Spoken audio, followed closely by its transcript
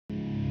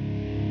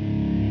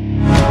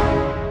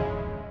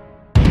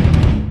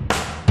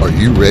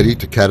you ready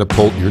to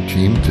catapult your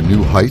team to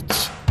new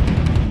heights?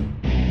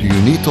 Do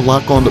you need to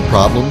lock on to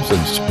problems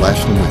and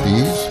splash them with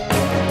ease?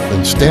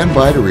 Then stand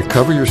by to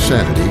recover your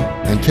sanity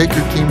and take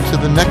your team to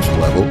the next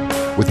level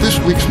with this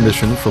week's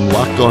mission from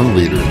Locked On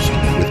Leaders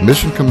with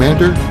Mission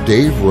Commander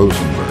Dave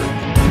Rosenberg.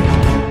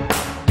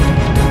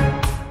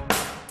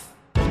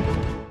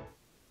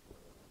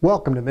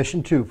 Welcome to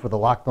Mission 2 for the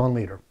Locked On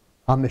Leader.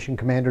 I'm Mission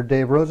Commander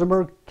Dave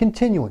Rosenberg,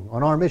 continuing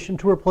on our mission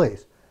to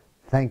replace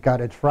Thank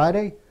God It's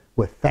Friday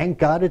with Thank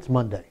God It's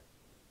Monday.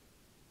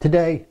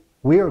 Today,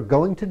 we are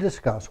going to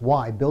discuss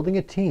why building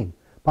a team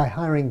by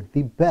hiring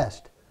the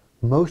best,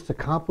 most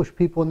accomplished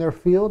people in their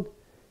field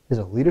is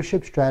a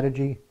leadership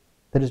strategy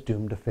that is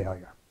doomed to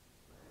failure.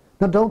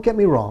 Now, don't get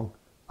me wrong.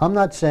 I'm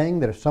not saying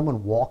that if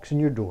someone walks in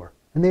your door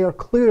and they are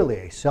clearly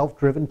a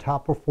self-driven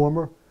top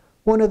performer,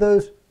 one of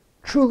those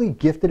truly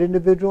gifted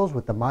individuals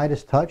with the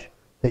Midas touch,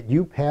 that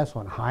you pass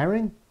on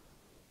hiring,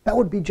 that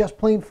would be just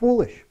plain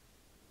foolish.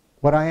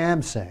 What I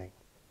am saying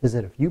is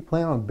that if you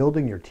plan on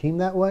building your team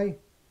that way,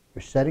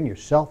 you're setting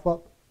yourself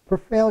up for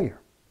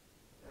failure.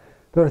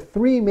 There are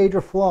three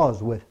major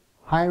flaws with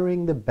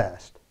hiring the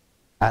best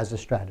as a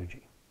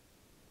strategy.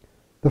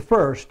 The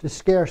first is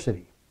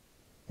scarcity.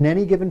 In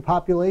any given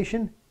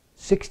population,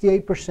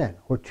 68%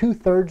 or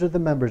 2/3 of the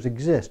members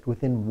exist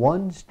within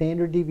one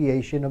standard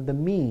deviation of the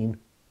mean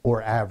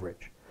or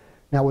average.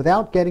 Now,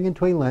 without getting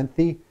into a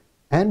lengthy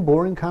and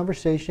boring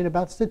conversation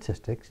about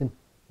statistics, and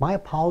my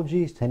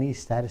apologies to any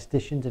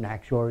statisticians and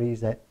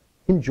actuaries that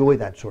enjoy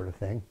that sort of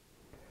thing,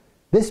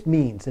 this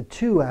means that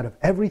 2 out of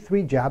every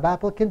 3 job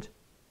applicants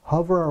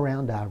hover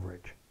around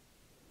average,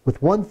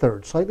 with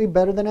 1/3 slightly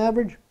better than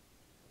average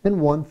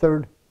and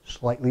 1/3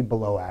 slightly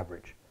below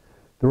average.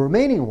 The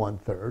remaining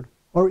 1/3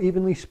 are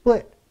evenly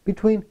split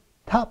between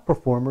top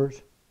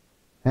performers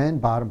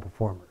and bottom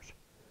performers.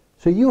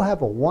 So you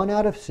have a 1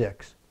 out of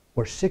 6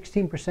 or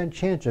 16%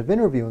 chance of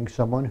interviewing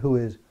someone who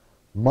is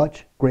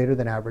much greater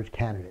than average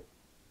candidate.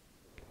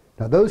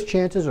 Now, those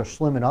chances are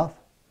slim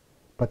enough,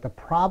 but the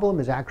problem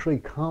is actually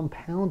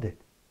compounded.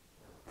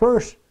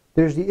 First,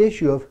 there's the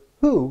issue of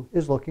who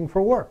is looking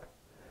for work.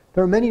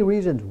 There are many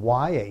reasons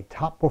why a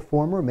top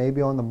performer may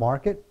be on the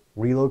market.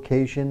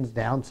 Relocations,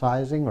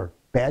 downsizing, or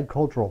bad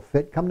cultural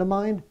fit come to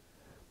mind.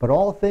 But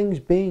all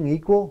things being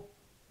equal,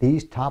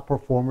 these top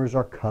performers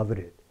are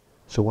coveted.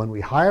 So when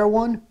we hire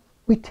one,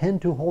 we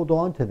tend to hold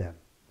on to them.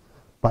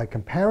 By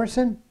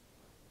comparison,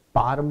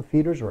 bottom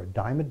feeders are a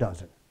dime a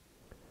dozen.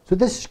 So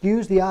this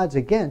skews the odds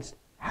against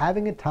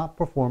having a top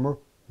performer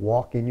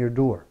walk in your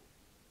door.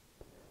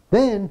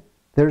 Then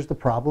there's the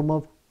problem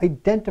of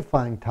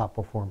identifying top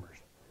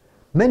performers.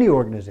 Many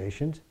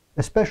organizations,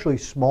 especially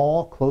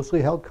small,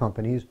 closely held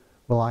companies,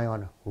 rely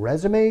on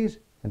resumes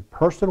and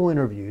personal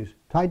interviews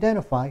to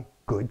identify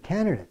good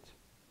candidates.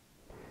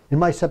 In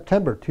my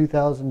September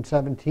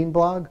 2017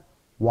 blog,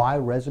 Why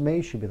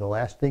Resumes Should Be the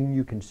Last Thing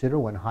You Consider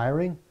When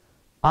Hiring,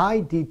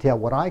 I detail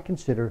what I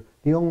consider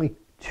the only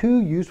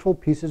 2 useful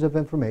pieces of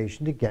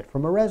information to get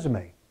from a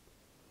resume: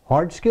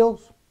 hard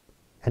skills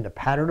and a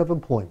pattern of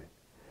employment.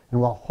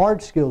 And while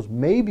hard skills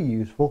may be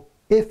useful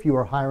if you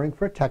are hiring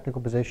for a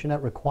technical position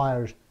that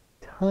requires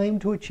time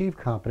to achieve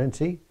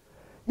competency,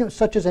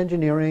 such as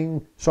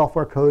engineering,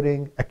 software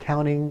coding,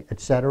 accounting,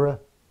 etc.,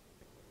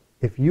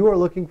 if you are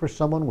looking for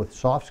someone with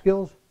soft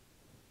skills,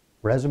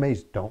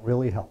 resumes don't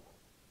really help.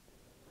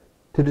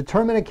 To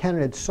determine a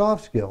candidate's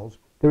soft skills,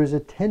 there is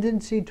a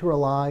tendency to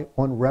rely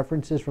on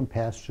references from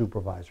past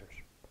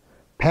supervisors.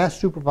 Past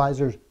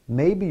supervisors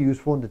may be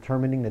useful in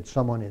determining that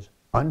someone is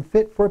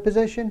unfit for a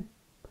position,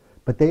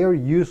 but they are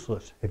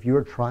useless if you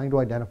are trying to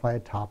identify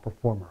a top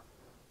performer.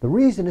 The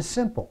reason is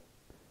simple.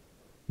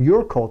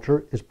 Your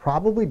culture is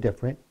probably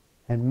different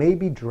and may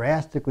be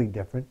drastically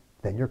different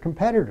than your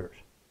competitors.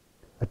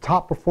 A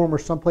top performer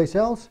someplace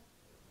else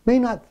may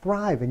not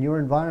thrive in your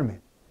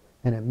environment,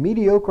 and a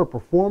mediocre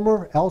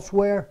performer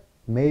elsewhere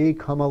may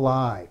come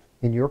alive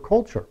in your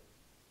culture.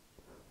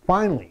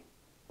 Finally,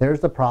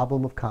 there's the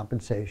problem of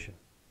compensation.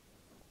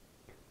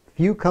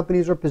 Few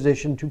companies are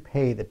positioned to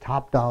pay the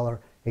top dollar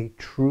a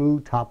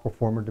true top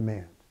performer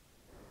demands.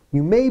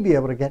 You may be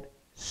able to get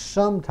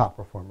some top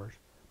performers,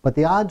 but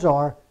the odds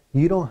are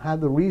you don't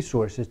have the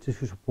resources to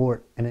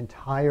support an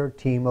entire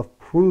team of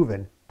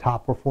proven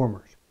top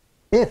performers,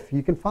 if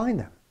you can find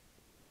them.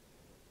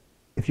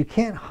 If you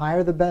can't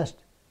hire the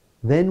best,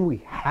 then we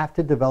have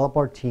to develop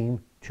our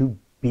team to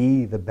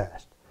be the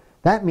best.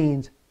 That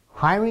means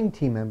hiring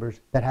team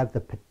members that have the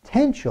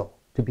potential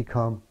to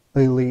become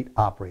elite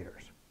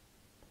operators.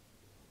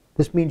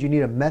 This means you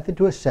need a method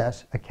to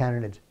assess a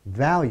candidate's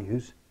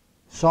values,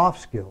 soft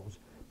skills,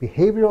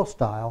 behavioral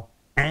style,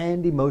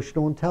 and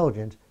emotional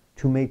intelligence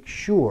to make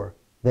sure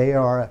they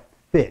are a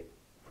fit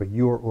for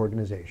your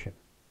organization.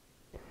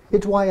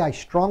 It's why I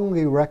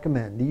strongly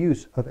recommend the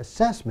use of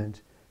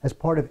assessments as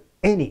part of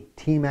any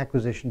team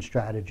acquisition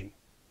strategy.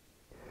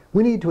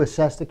 We need to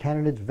assess the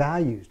candidate's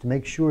values to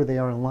make sure they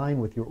are in line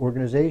with your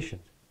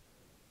organization's.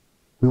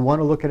 We want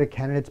to look at a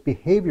candidate's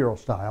behavioral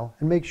style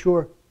and make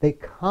sure they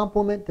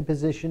complement the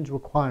position's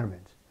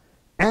requirements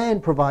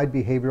and provide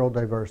behavioral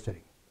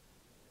diversity.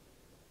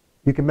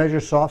 You can measure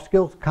soft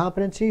skills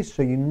competencies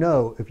so you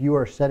know if you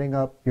are setting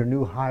up your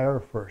new hire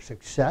for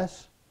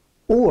success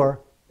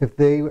or if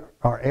they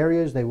are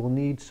areas they will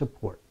need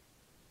support.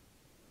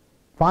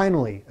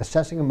 Finally,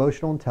 assessing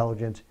emotional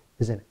intelligence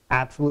is an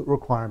absolute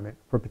requirement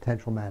for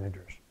potential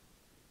managers.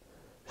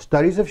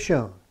 Studies have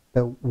shown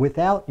that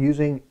without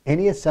using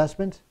any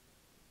assessments,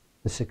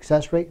 the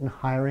success rate in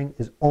hiring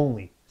is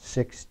only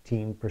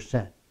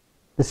 16%,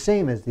 the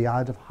same as the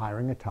odds of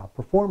hiring a top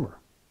performer.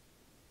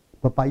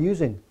 But by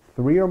using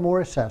 3 or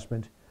more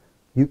assessments,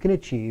 you can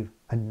achieve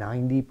a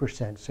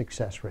 90%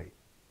 success rate.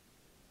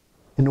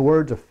 In the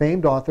words of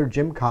famed author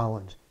Jim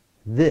Collins,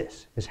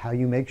 this is how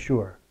you make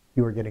sure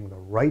you are getting the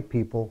right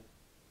people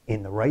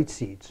in the right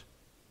seats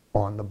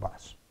on the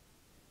bus.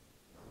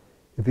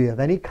 If you have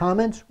any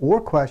comments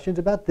or questions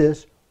about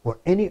this or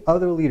any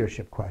other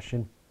leadership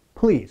question,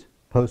 please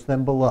post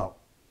them below.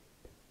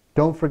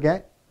 Don't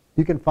forget,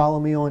 you can follow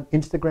me on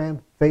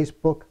Instagram,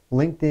 Facebook,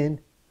 LinkedIn,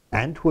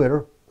 and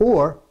Twitter,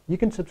 or you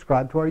can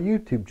subscribe to our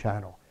YouTube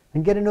channel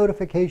and get a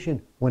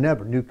notification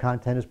whenever new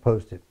content is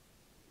posted.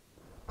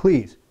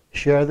 Please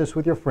share this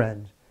with your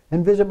friends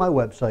and visit my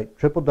website,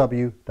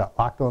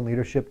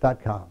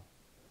 www.lockedonleadership.com,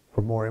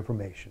 for more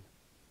information.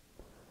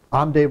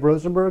 I'm Dave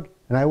Rosenberg,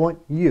 and I want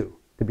you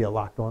to be a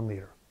locked-on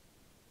leader.